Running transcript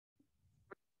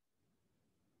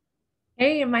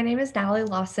Hey, my name is Natalie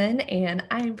Lawson, and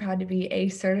I am proud to be a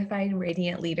certified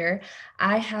radiant leader.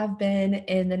 I have been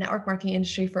in the network marketing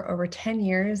industry for over 10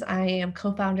 years. I am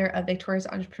co founder of Victoria's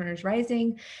Entrepreneurs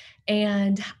Rising,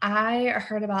 and I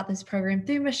heard about this program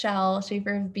through Michelle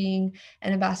Schaefer of being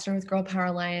an ambassador with Girl Power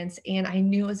Alliance, and I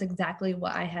knew it was exactly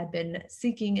what I had been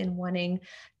seeking and wanting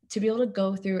to be able to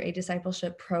go through a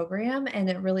discipleship program and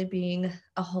it really being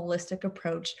a holistic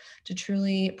approach to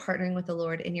truly partnering with the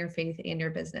Lord in your faith and your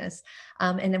business.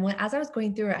 And then as I was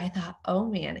going through it, I thought, oh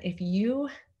man, if you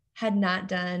had not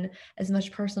done as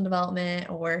much personal development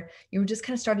or you were just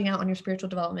kind of starting out on your spiritual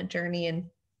development journey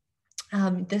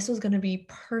and this was going to be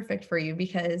perfect for you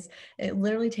because it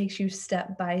literally takes you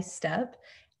step by step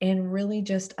and really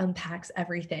just unpacks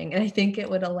everything. And I think it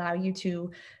would allow you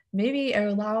to maybe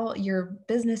allow your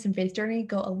business and faith journey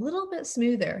go a little bit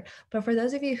smoother. But for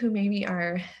those of you who maybe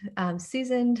are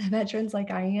seasoned veterans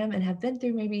like I am and have been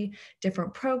through maybe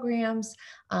different programs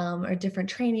or different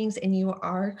trainings, and you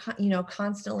are,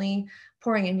 constantly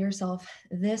pouring in yourself,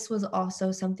 this was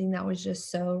also something that was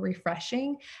just so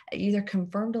refreshing. It either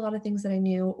confirmed a lot of things that I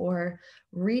knew or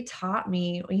retaught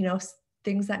me,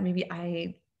 things that maybe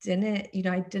I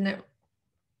didn't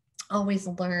always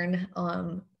learn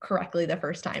correctly the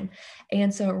first time.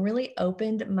 And so it really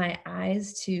opened my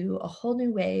eyes to a whole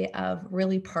new way of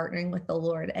really partnering with the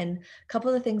Lord. And a couple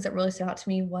of the things that really stood out to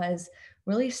me was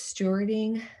really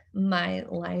stewarding my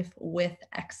life with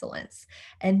excellence.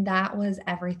 And that was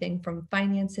everything from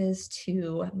finances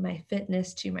to my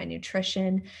fitness to my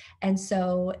nutrition. And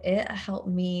so it helped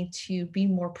me to be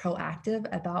more proactive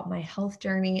about my health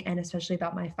journey and especially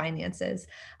about my finances.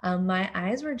 My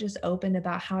eyes were just opened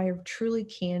about how I truly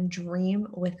can dream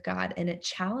with God. And it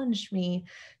challenged me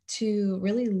to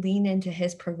really lean into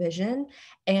his provision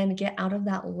and get out of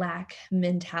that lack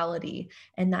mentality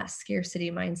and that scarcity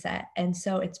mindset. And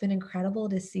so it's been incredible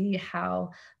to see how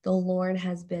the Lord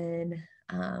has been.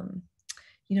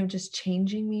 Just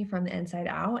changing me from the inside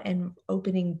out and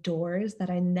opening doors that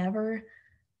I never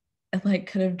like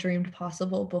could have dreamed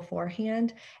possible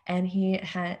beforehand. And he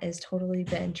has totally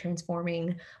been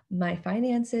transforming my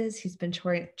finances. He's been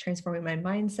transforming my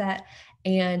mindset.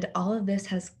 And all of this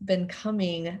has been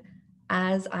coming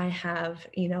as I have,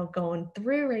 going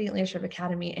through Radiant Leadership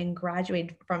Academy and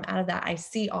graduated from out of that. I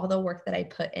see all the work that I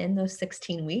put in those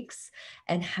 16 weeks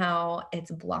and how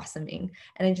it's blossoming.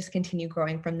 And I just continue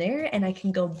growing from there. And I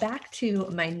can go back to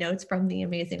my notes from the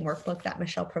amazing workbook that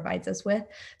Michelle provides us with.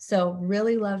 So,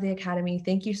 really love the Academy.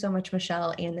 Thank you so much,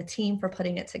 Michelle, and the team for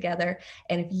putting it together.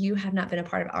 And if you have not been a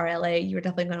part of RLA, you're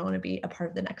definitely going to want to be a part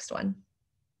of the next one.